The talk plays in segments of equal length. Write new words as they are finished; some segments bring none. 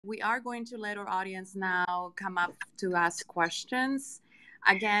we are going to let our audience now come up to ask questions.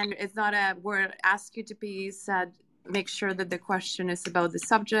 Again, it's not we're ask you to please make sure that the question is about the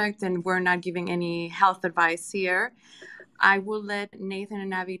subject and we're not giving any health advice here. I will let Nathan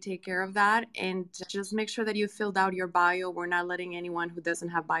and Avi take care of that, and just make sure that you filled out your bio. We're not letting anyone who doesn't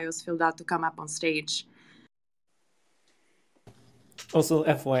have bios filled out to come up on stage. Also,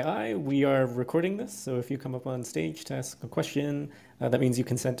 FYI, we are recording this, so if you come up on stage to ask a question, that means you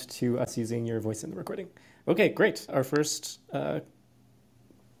consent to us using your voice in the recording. Okay, great. Our first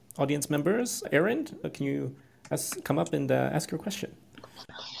audience members, Aaron, can you come up and ask your question?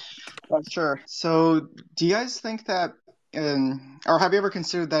 Sure. So do you guys think that, or have you ever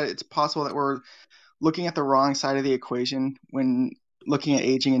considered that it's possible that we're looking at the wrong side of the equation when looking at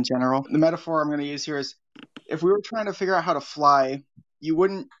aging in general? The metaphor I'm going to use here is, if we were trying to figure out how to fly, you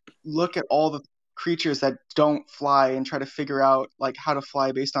wouldn't look at all the creatures that don't fly and try to figure out like how to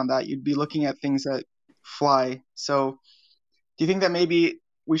fly based on that. You'd be looking at things that fly. So do you think that maybe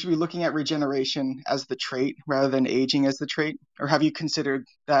we should be looking at regeneration as the trait rather than aging as the trait? Or have you considered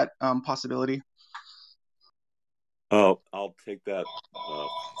that possibility? I'll take that.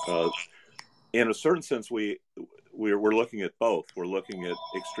 In a certain sense, we're looking at both. We're looking at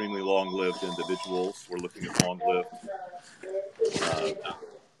extremely long-lived individuals. We're looking at long-lived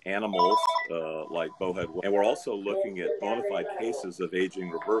animals like bowhead, and we're also looking at bona fide cases of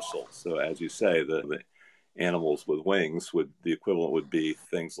aging reversal. So, as you say, the animals with wings the equivalent would be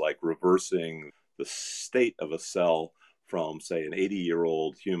things like reversing the state of a cell from, say, an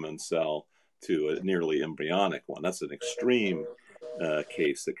 80-year-old human cell to a nearly embryonic one. That's an extreme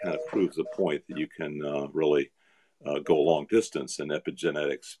case that kind of proves the point that you can really go a long distance in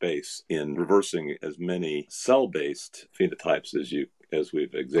epigenetic space in reversing as many cell-based phenotypes as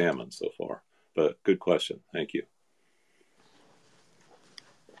we've examined so far. But good question. Thank you.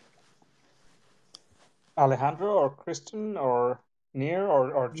 Alejandro or Kristen or Nir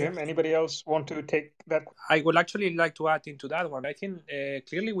or Jim, anybody else want to take that? I would actually like to add into that one. I think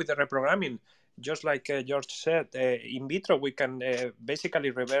clearly with the reprogramming, just like George said, in vitro we can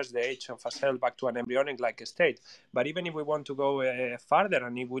basically reverse the age of a cell back to an embryonic-like state. But even if we want to go further,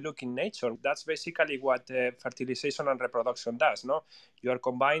 and if we look in nature, that's basically what fertilization and reproduction does. No, you are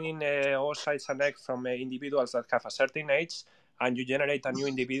combining oocytes and eggs from individuals that have a certain age, and you generate a new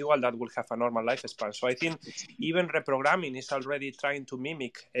individual that will have a normal lifespan. So I think even reprogramming is already trying to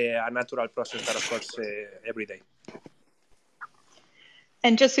mimic a natural process that occurs every day.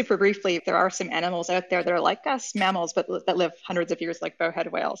 And just super briefly, there are some animals out there that are like us, mammals, but that live hundreds of years, like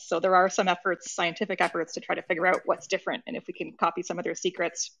bowhead whales. So there are some efforts, scientific efforts, to try to figure out what's different and if we can copy some of their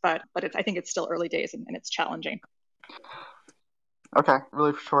secrets. But I think it's still early days and it's challenging. Okay,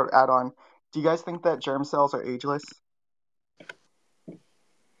 really short add-on. Do you guys think that germ cells are ageless?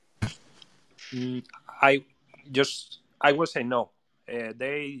 I would say no.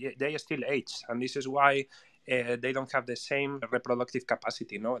 They still age, and this is why they don't have the same reproductive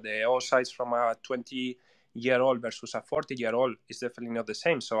capacity. No, the oocytes from a 20-year-old versus a 40-year-old is definitely not the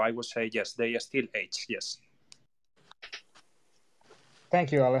same. So I would say yes, they still age. Yes.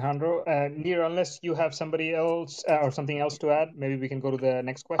 Thank you, Alejandro. Nir, unless you have somebody else or something else to add, maybe we can go to the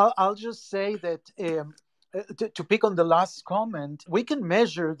next question. I'll just say that to pick on the last comment, we can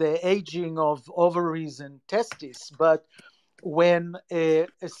measure the aging of ovaries and testes, but when a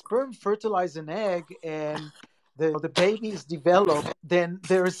sperm fertilizes an egg and the baby is developed, then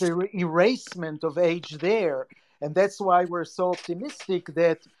there's an erasement of age there. And that's why we're so optimistic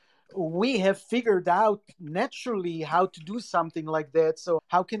that we have figured out naturally how to do something like that. So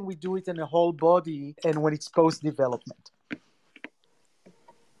how can we do it in a whole body and when it's post-development?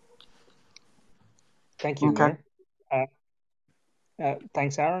 Thank you, Nir.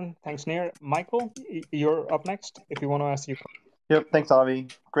 Thanks, Aaron. Thanks, Nir. Michael, you're up next if you want to ask your question. Yep, thanks, Avi.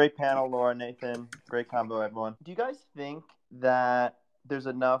 Great panel, Laura, Nathan. Great combo, everyone. Do you guys think that there's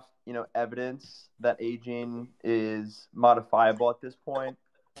enough, evidence that aging is modifiable at this point,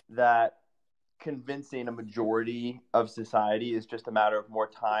 that convincing a majority of society is just a matter of more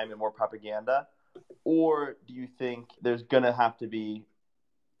time and more propaganda? Or do you think there's going to have to be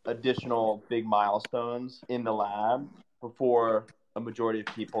additional big milestones in the lab before a majority of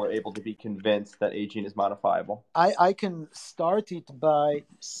people are able to be convinced that aging is modifiable? I can start it by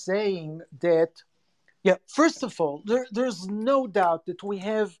saying that, first of all, there's no doubt that we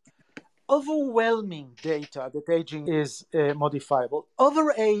have overwhelming data that aging is modifiable.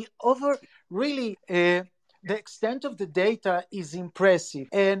 The extent of the data is impressive.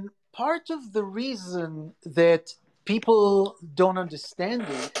 And part of the reason that people don't understand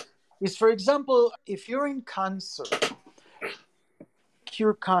it is, for example, if you're in cancer,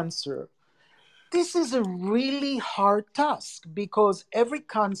 cure cancer, this is a really hard task because every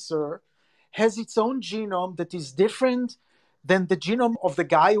cancer has its own genome that is different than the genome of the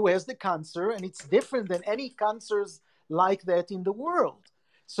guy who has the cancer, and it's different than any cancers like that in the world.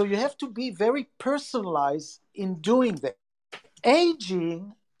 So you have to be very personalized in doing that.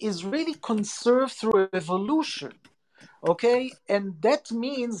 Aging is really conserved through evolution. Okay, and that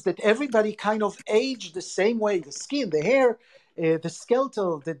means that everybody kind of age the same way. The skin, the hair, the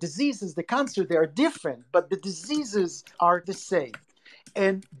skeletal, the diseases, the cancer, they are different, but the diseases are the same.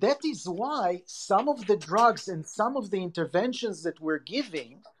 And that is why some of the drugs and some of the interventions that we're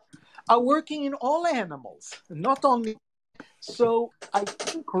giving are working in all animals, not only. So I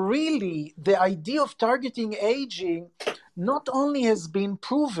think really the idea of targeting aging not only has been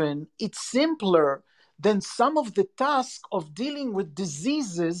proven, it's simpler than some of the tasks of dealing with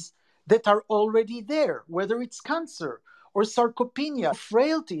diseases that are already there, whether it's cancer or sarcopenia,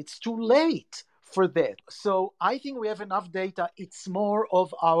 frailty. It's too late for that. So I think we have enough data. It's more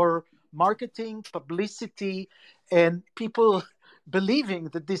of our marketing, publicity, and people believing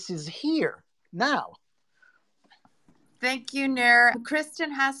that this is here now. Thank you, Nir.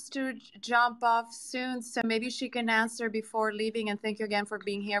 Kristen has to jump off soon, so maybe she can answer before leaving. And thank you again for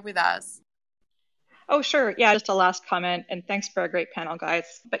being here with us. Oh, sure. Yeah, just a last comment. And thanks for a great panel,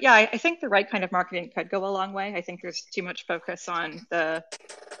 guys. But yeah, I think the right kind of marketing could go a long way. I think there's too much focus on the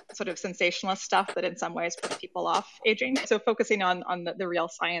sort of sensationalist stuff that in some ways puts people off aging. So focusing on the real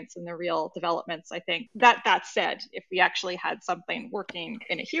science and the real developments, I think. That said, if we actually had something working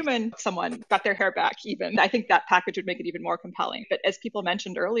in a human, someone got their hair back even, I think that package would make it even more compelling. But as people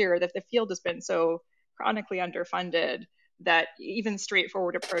mentioned earlier, that the field has been so chronically underfunded that even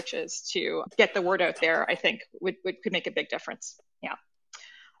straightforward approaches to get the word out there, I think could make a big difference. Yeah.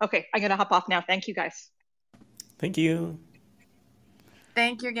 Okay, I'm going to hop off now. Thank you, guys. Thank you.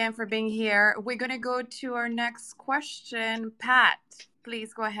 Thank you again for being here. We're going to go to our next question. Pat,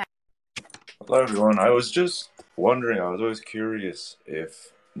 please go ahead. Hello, everyone. I was just wondering, I was always curious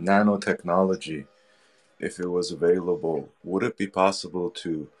if nanotechnology, if it was available, would it be possible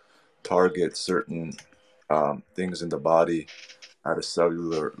to target certain things in the body at a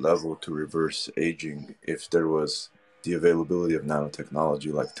cellular level to reverse aging if there was the availability of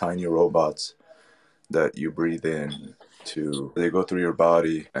nanotechnology, like tiny robots that you breathe in they go through your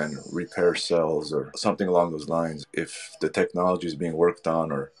body and repair cells or something along those lines, if the technology is being worked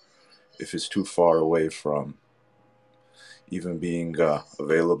on or if it's too far away from even being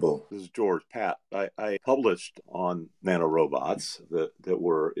available. This is George. Pat, I published on nanorobots that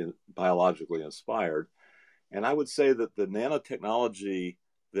were biologically inspired. And I would say that the nanotechnology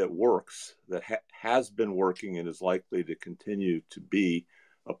that works, that has been working and is likely to continue to be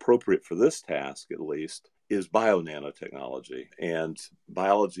appropriate for this task at least, is bio-nanotechnology. And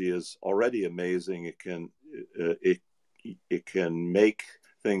biology is already amazing. It can make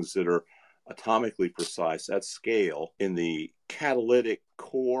things that are atomically precise at scale. In the catalytic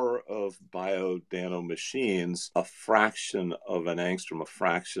core of bio-nano machines, a fraction of an angstrom, a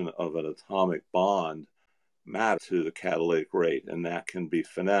fraction of an atomic bond matter to the catalytic rate, and that can be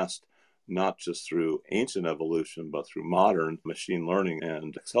finessed not just through ancient evolution, but through modern machine learning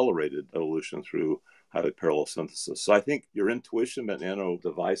and accelerated evolution through highly parallel synthesis. So I think your intuition about nano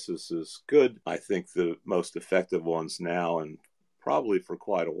devices is good. I think the most effective ones now and probably for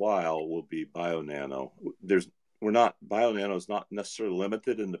quite a while will be bio-nano. Bio-nano is not necessarily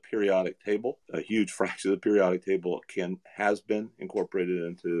limited in the periodic table. A huge fraction of the periodic table has been incorporated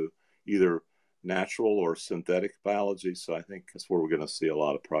into either natural or synthetic biology. So I think that's where we're going to see a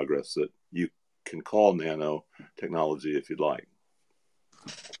lot of progress that you can call nanotechnology if you'd like.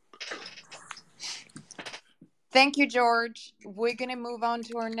 Thank you, George. We're going to move on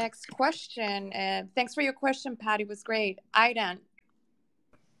to our next question. Thanks for your question, Pat. It was great. Aidan.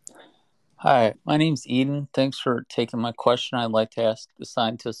 Hi, my name's Eden. Thanks for taking my question. I'd like to ask the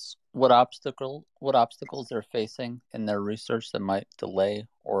scientists what obstacles they're facing in their research that might delay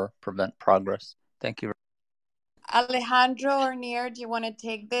or prevent progress. Thank you. Alejandro or Nir, do you want to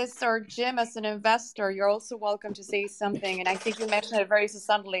take this? Or Jim, as an investor, you're also welcome to say something. And I think you mentioned it very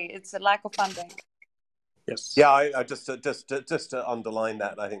succinctly. It's a lack of funding. Yes. Yeah, I just to underline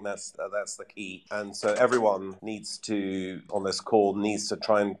that, I think that's the key. And so everyone on this call needs to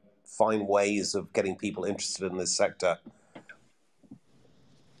try and find ways of getting people interested in this sector.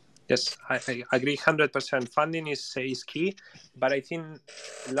 Yes, I agree 100%. Funding is key, but I think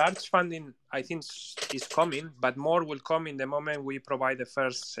large funding, is coming, but more will come in the moment we provide the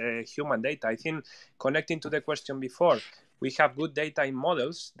first human data. I think connecting to the question before, we have good data in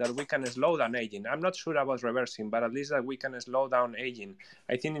models that we can slow down aging. I'm not sure about reversing, but at least that we can slow down aging.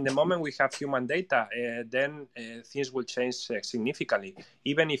 I think in the moment we have human data, then things will change significantly,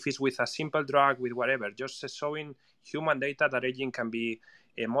 even if it's with a simple drug, with whatever, just showing human data that aging can be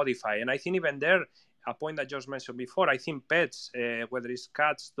modified. And I think even there, a point that just mentioned before, I think pets, whether it's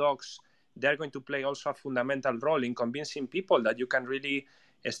cats, dogs, they're going to play also a fundamental role in convincing people that you can really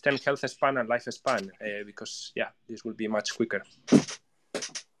extend health span and lifespan, because, yeah, this will be much quicker.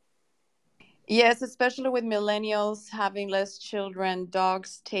 Yes, especially with millennials having less children,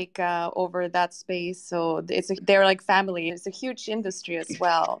 dogs take over that space. So they're like family. It's a huge industry as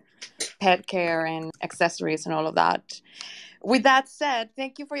well, pet care and accessories and all of that. With that said,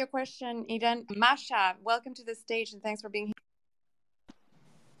 thank you for your question, Eden. Masha, welcome to the stage and thanks for being here.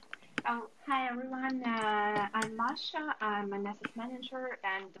 Oh, hi everyone. I'm Masha. I'm an asset manager,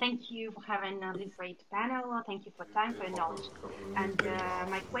 and thank you for having this great panel. Thank you for time, for your knowledge. And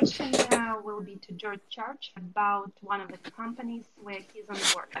my question will be to George Church about one of the companies where he's on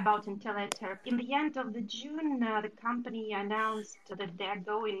board, about IntelliTherapy. In the end of the June, the company announced that they're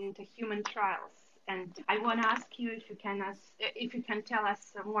going into human trials. And I want to ask you if you can tell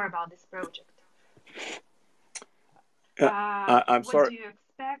us more about this project. I'm sorry. What do you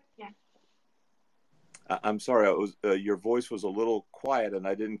expect? Yeah. I'm sorry. Your voice was a little quiet, and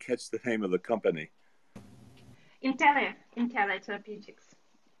I didn't catch the name of the company. IntelliTherapeutics.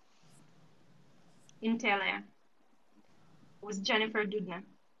 Intellia. With Jennifer Doudna.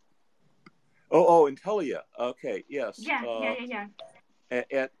 Oh, Intellia. Okay, yes. Yeah.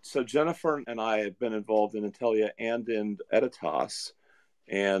 So Jennifer and I have been involved in Intellia and in Editas,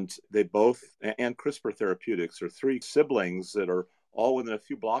 and they both, and CRISPR Therapeutics, are three siblings that are all within a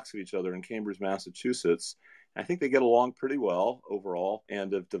few blocks of each other in Cambridge, Massachusetts. I think they get along pretty well overall,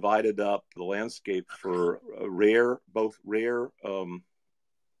 and have divided up the landscape for both rare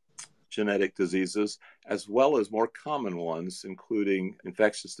genetic diseases, as well as more common ones, including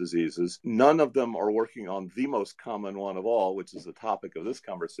infectious diseases. None of them are working on the most common one of all, which is the topic of this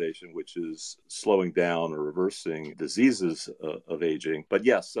conversation, which is slowing down or reversing diseases of aging. But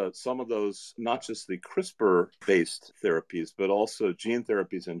yes, some of those, not just the CRISPR-based therapies, but also gene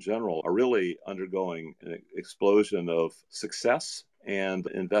therapies in general, are really undergoing an explosion of success and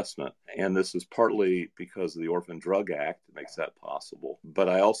investment. And this is partly because of the Orphan Drug Act that makes that possible. But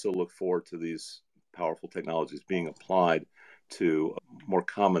I also look forward to these powerful technologies being applied to more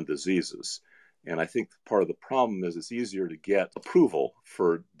common diseases. And I think part of the problem is it's easier to get approval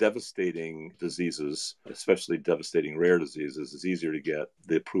for devastating diseases, especially devastating rare diseases. It's easier to get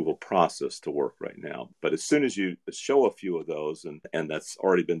the approval process to work right now. But as soon as you show a few of those, and that's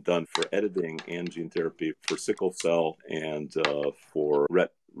already been done for editing and gene therapy for sickle cell and for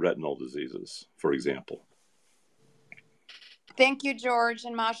retinal diseases, for example. Thank you, George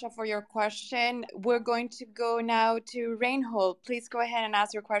and Masha, for your question. We're going to go now to Reinhold. Please go ahead and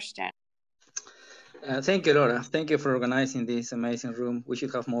ask your question. Thank you, Laura. Thank you for organizing this amazing room. We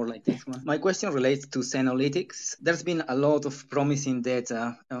should have more like this one. My question relates to senolytics. There's been a lot of promising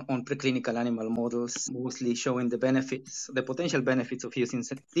data on preclinical animal models, mostly showing the potential benefits of using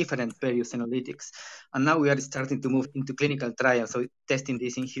different various senolytics. And now we are starting to move into clinical trials, so testing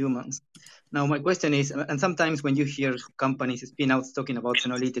this in humans. Now, my question is, and sometimes when you hear companies, spin-outs talking about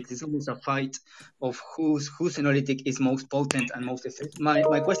senolytics, it's almost a fight of whose senolytic is most potent and most effective.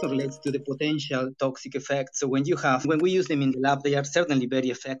 My question relates to the potential toxic effects. So when we use them in the lab, they are certainly very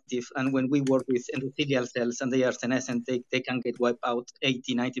effective. And when we work with endothelial cells and they are senescent, they can get wiped out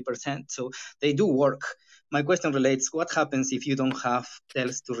 80, 90%. So they do work. My question relates, what happens if you don't have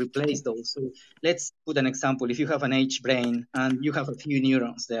cells to replace those? So let's put an example. If you have an aged brain and you have a few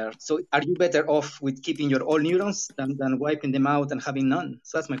neurons there, so are you better off with keeping your all neurons than wiping them out and having none?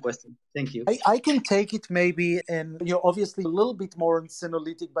 So that's my question. Thank you. I can take it maybe, and you're obviously a little bit more on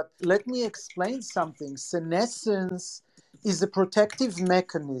senolytic, but let me explain something. Senescence is a protective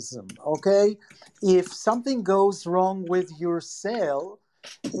mechanism, okay? If something goes wrong with your cell,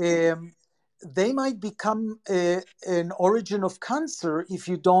 they might become an origin of cancer if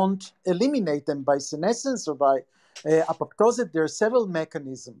you don't eliminate them by senescence or by apoptosis. There are several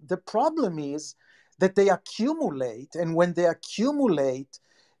mechanisms. The problem is that they accumulate, and when they accumulate,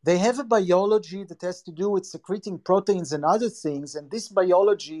 they have a biology that has to do with secreting proteins and other things, and this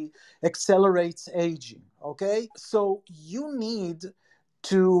biology accelerates aging, okay? So you need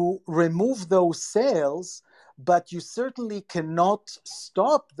to remove those cells, but you certainly cannot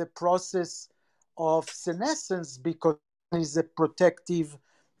stop the process of senescence because it is a protective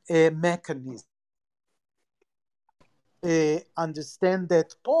mechanism. Understand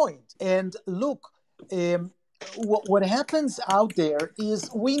that point. And look, what happens out there is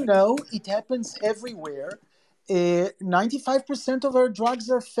we know it happens everywhere. 95% of our drugs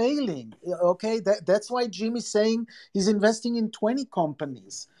are failing. Okay, that's why Jim is saying he's investing in 20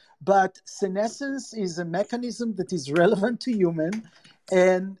 companies. But senescence is a mechanism that is relevant to human,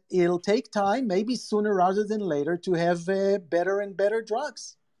 and it'll take time, maybe sooner rather than later, to have better and better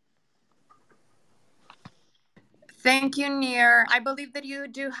drugs. Thank you, Nir. I believe that you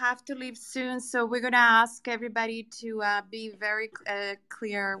do have to leave soon, so we're going to ask everybody to be very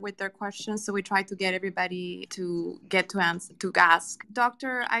clear with their questions, so we try to get everybody to get to answer, to ask.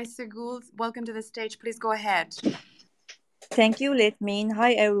 Dr. Aysegul, welcome to the stage. Please go ahead. Thank you, Letmin.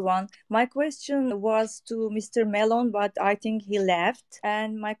 Hi, everyone. My question was to Mr. Melon, but I think he left.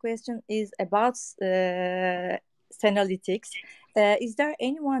 And my question is about senolytics. Is there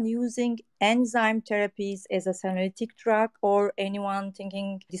anyone using enzyme therapies as a senolytic drug, or anyone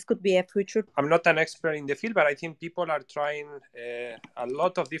thinking this could be a future? I'm not an expert in the field, but I think people are trying a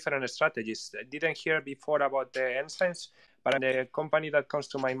lot of different strategies. I didn't hear before about the enzymes, but the company that comes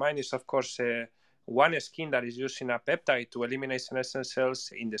to my mind is, of course, one skin that is using a peptide to eliminate senescent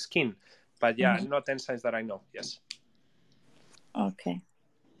cells in the skin. But yeah, not enzymes that I know, yes. Okay.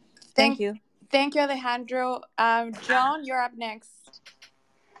 Thank you. Thank you, Alejandro. John, you're up next.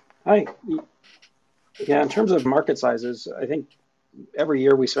 Hi. Yeah, in terms of market sizes, I think every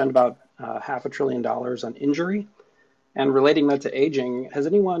year we spend about $500 billion on injury. And relating that to aging, has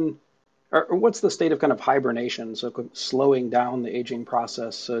anyone, or what's the state of kind of hibernation, so slowing down the aging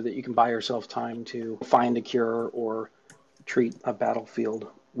process so that you can buy yourself time to find a cure or treat a battlefield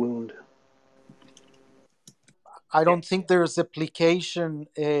wound? I don't think there's application.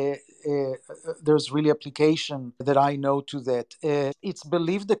 There's really application that I know to that. It's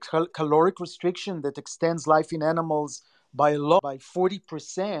believed that caloric restriction that extends life in animals by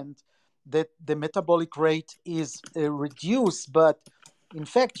 40%, that the metabolic rate is reduced. But in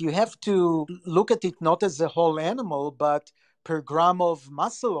fact, you have to look at it not as a whole animal, but per gram of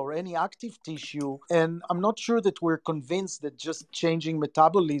muscle or any active tissue. And I'm not sure that we're convinced that just changing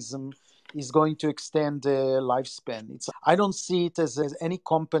metabolism is going to extend lifespan. I don't see it as any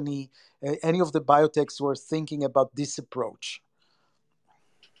company, any of the biotechs who are thinking about this approach.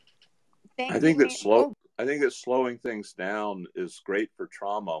 I think that slowing things down is great for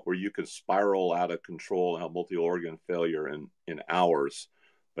trauma, where you can spiral out of control and have multi-organ failure in hours.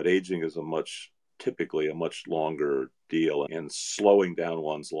 But aging is typically a much longer deal, and slowing down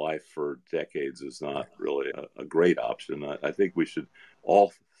one's life for decades is not really a great option. I think we should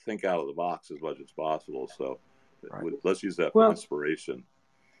all think out of the box as much as possible. So let's use that for inspiration.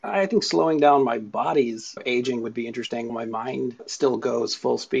 I think slowing down my body's aging would be interesting. My mind still goes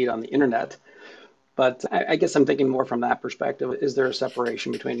full speed on the internet. But I guess I'm thinking more from that perspective. Is there a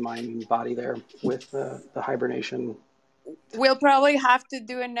separation between mind and body there with the hibernation? We'll probably have to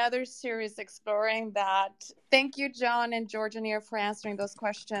do another series exploring that. Thank you, John and George and Nir, for answering those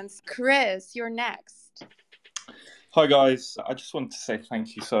questions. Chris, you're next. Hi guys, I just wanted to say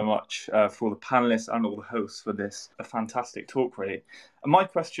thank you so much for all the panelists and all the hosts for this fantastic talk, really. And my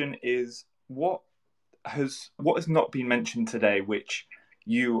question is, what has not been mentioned today which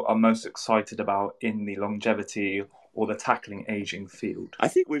you are most excited about in the longevity or the tackling aging field? I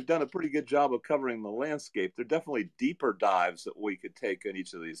think we've done a pretty good job of covering the landscape. There are definitely deeper dives that we could take on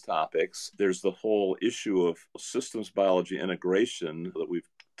each of these topics. There's the whole issue of systems biology integration that we've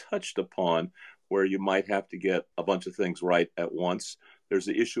touched upon, where you might have to get a bunch of things right at once. There's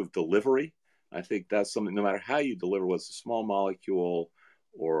the issue of delivery. I think that's something, no matter how you deliver, whether it's a small molecule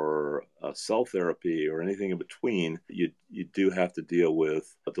or a cell therapy or anything in between, you do have to deal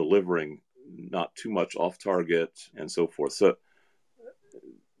with delivering not too much off target and so forth. So,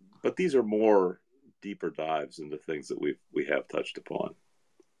 but these are more deeper dives into things that we have touched upon.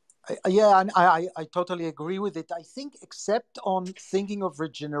 Yeah, and I totally agree with it. I think, except on thinking of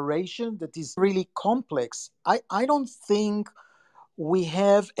regeneration, that is really complex, I don't think we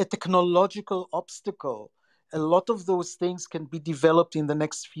have a technological obstacle. A lot of those things can be developed in the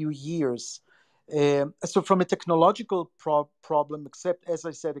next few years. So from a technological problem, except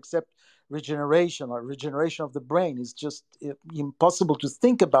regeneration or regeneration of the brain is just impossible to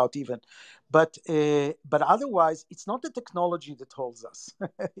think about even. But otherwise, it's not the technology that holds us.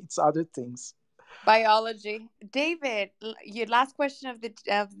 It's other things. Biology. David, your last question of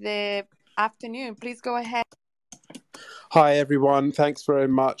the afternoon. Please go ahead. Hi, everyone. Thanks very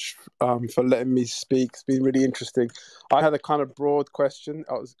much for letting me speak. It's been really interesting. I had a kind of broad question.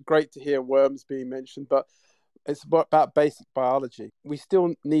 It was great to hear worms being mentioned, but it's about basic biology. We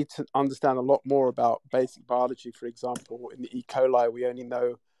still need to understand a lot more about basic biology. For example, in the E. coli, we only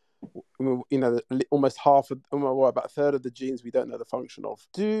know almost half of, well, about a third of the genes we don't know the function of.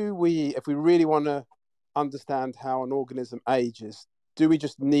 Do we, if we really want to understand how an organism ages, do we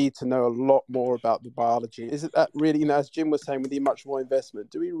just need to know a lot more about the biology? Is it that really, as Jim was saying, we need much more investment?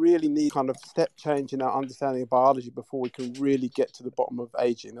 Do we really need kind of step change in our understanding of biology before we can really get to the bottom of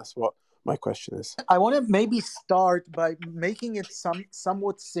aging? That's what my question is. I want to maybe start by making it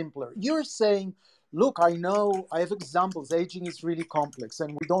somewhat simpler. You're saying, look, I know I have examples. Aging is really complex,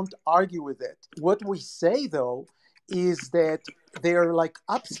 and we don't argue with it. What we say, though, is that they're like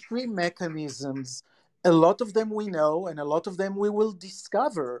upstream mechanisms. A lot of them we know, and a lot of them we will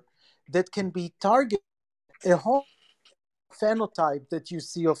discover, that can be targeted a whole phenotype that you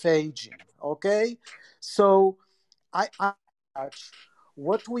see of aging. Okay, so I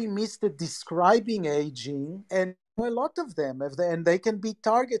what we missed at describing aging, and a lot of them, and they can be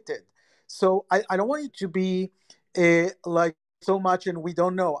targeted. So I don't want it to be like so much, and we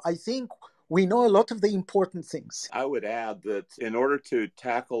don't know. I think we know a lot of the important things. I would add that in order to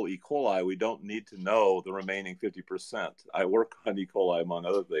tackle E. coli, we don't need to know the remaining 50%. I work on E. coli, among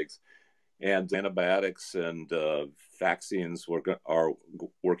other things, and antibiotics and vaccines are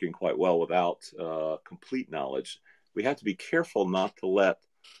working quite well without complete knowledge. We have to be careful not to let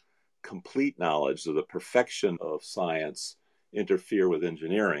complete knowledge or the perfection of science interfere with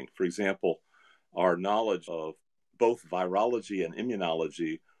engineering. For example, our knowledge of both virology and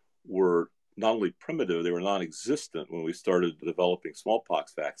immunology were not only primitive, they were non-existent when we started developing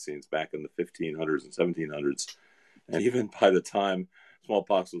smallpox vaccines back in the 1500s and 1700s. And even by the time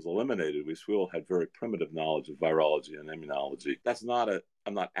smallpox was eliminated, we still had very primitive knowledge of virology and immunology.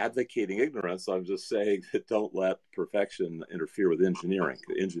 I'm not advocating ignorance. I'm just saying that don't let perfection interfere with engineering.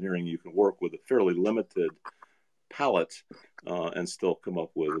 Engineering, you can work with a fairly limited palette and still come up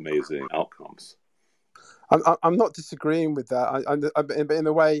with amazing outcomes. I'm not disagreeing with that. But in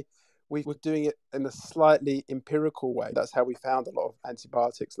a way, we were doing it in a slightly empirical way. That's how we found a lot of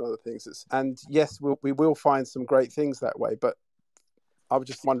antibiotics and other things. And yes, we will find some great things that way. But I was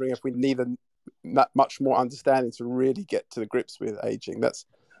just wondering if we need much more understanding to really get to the grips with aging. That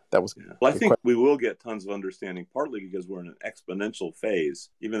was. Yeah. Well, I think we will get tons of understanding, partly because we're in an exponential phase.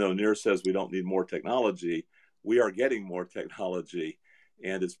 Even though Nir says we don't need more technology, we are getting more technology,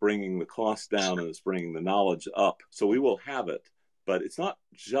 and it's bringing the cost down and it's bringing the knowledge up. So we will have it. But it's not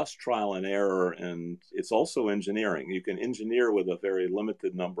just trial and error, and it's also engineering. You can engineer with a very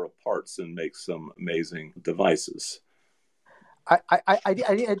limited number of parts and make some amazing devices.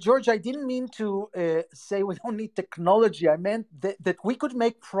 George, I didn't mean to say we don't need technology. I meant that we could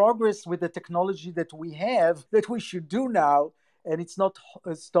make progress with the technology that we have, that we should do now, and it's not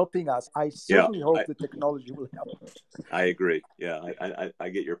stopping us. I certainly hope the technology will help. I agree. Yeah, I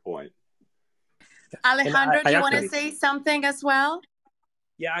get your point. Alejandro, do you want to say something as well?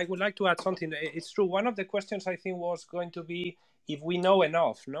 Yeah, I would like to add something. It's true. One of the questions I think was going to be if we know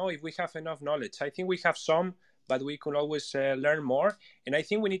enough, if we have enough knowledge. I think we have some, but we can always learn more. And I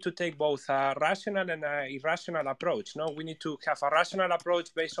think we need to take both a rational and an irrational approach. We need to have a rational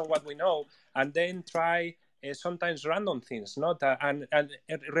approach based on what we know, and then try sometimes random things, and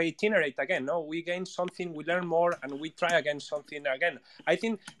reiterate again. We gain something, we learn more, and we try again something again. I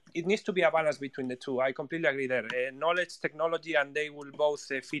think it needs to be a balance between the two. I completely agree there. Knowledge, technology, and they will both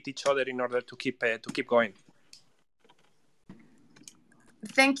fit each other in order to keep going.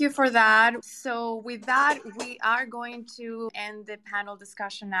 Thank you for that. So with that, we are going to end the panel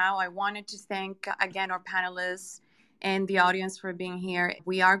discussion now. I wanted to thank again our panelists and the audience for being here.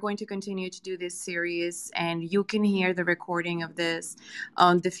 We are going to continue to do this series, and you can hear the recording of this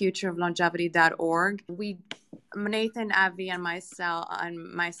on thefutureoflongevity.org. Nathan, Avi, and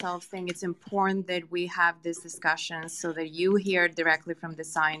myself think it's important that we have this discussion so that you hear directly from the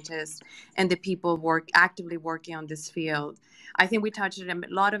scientists and the people actively working on this field. I think we touched on a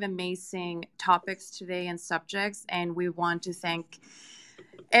lot of amazing topics today and subjects, and we want to thank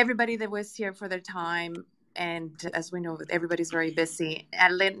everybody that was here for their time. And as we know, everybody's very busy.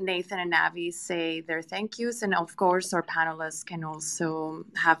 And let Nathan and Avi say their thank yous. And of course, our panelists can also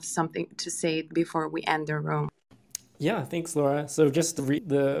have something to say before we end the room. Yeah, thanks, Laura. So just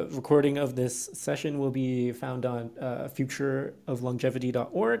the recording of this session will be found on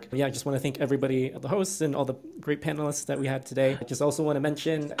futureoflongevity.org. Yeah, I just want to thank everybody, the hosts and all the great panelists that we had today. I just also want to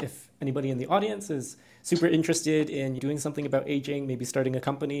mention if anybody in the audience is super interested in doing something about aging, maybe starting a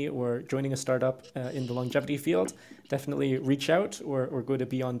company or joining a startup in the longevity field, definitely reach out or go to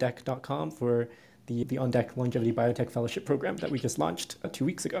beyonddeck.com for the On Deck Longevity Biotech Fellowship Program that we just launched 2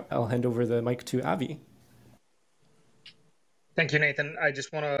 weeks ago. I'll hand over the mic to Avi. Thank you, Nathan. I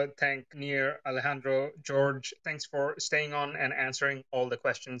just want to thank Nir, Alejandro, George. Thanks for staying on and answering all the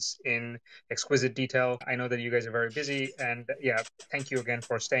questions in exquisite detail. I know that you guys are very busy, and yeah, thank you again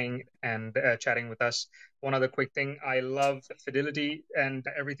for staying and chatting with us. One other quick thing, I love Fidelity and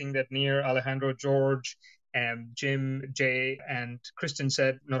everything that Nir, Alejandro, George, and Jim, Jay, and Kristen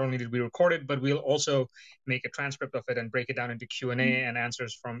said. Not only did we record it, but we'll also make a transcript of it and break it down into Q&A and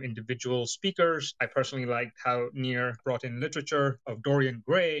answers from individual speakers. I personally liked how Nir brought in literature of Dorian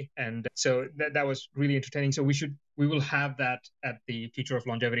Gray, and so that was really entertaining. So we will have that at the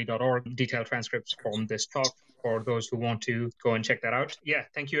futureoflongevity.org, detailed transcripts from this talk for those who want to go and check that out. Yeah,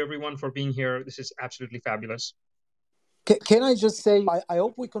 thank you everyone for being here. This is absolutely fabulous. Can I just say, I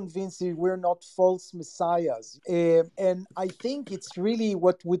hope we convince you we're not false messiahs. And I think it's really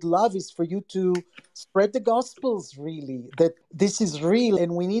what we'd love is for you to spread the gospels, really, that this is real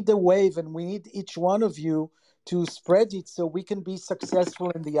and we need the wave and we need each one of you to spread it so we can be successful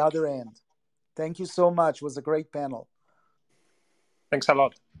in the other end. Thank you so much. It was a great panel. Thanks a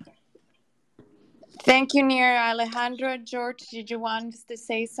lot. Thank you, Nir. Alejandro, George, did you want to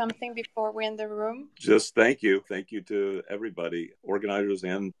say something before we end the room? Just thank you. Thank you to everybody, organizers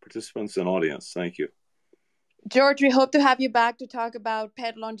and participants and audience. Thank you. George, we hope to have you back to talk about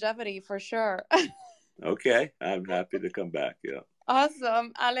pet longevity for sure. Okay, I'm happy to come back. Yeah.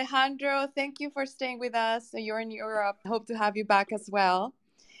 Awesome. Alejandro, thank you for staying with us. You're in Europe. Hope to have you back as well.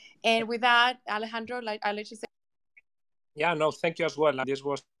 And with that, Alejandro, I'll let you say. Yeah, no, thank you as well. This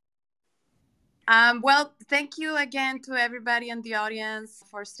was well, thank you again to everybody in the audience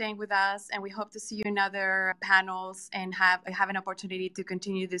for staying with us, and we hope to see you in other panels and have an opportunity to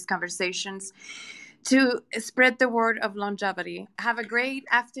continue these conversations to spread the word of longevity. Have a great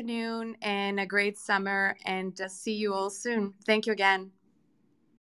afternoon and a great summer, and see you all soon. Thank you again.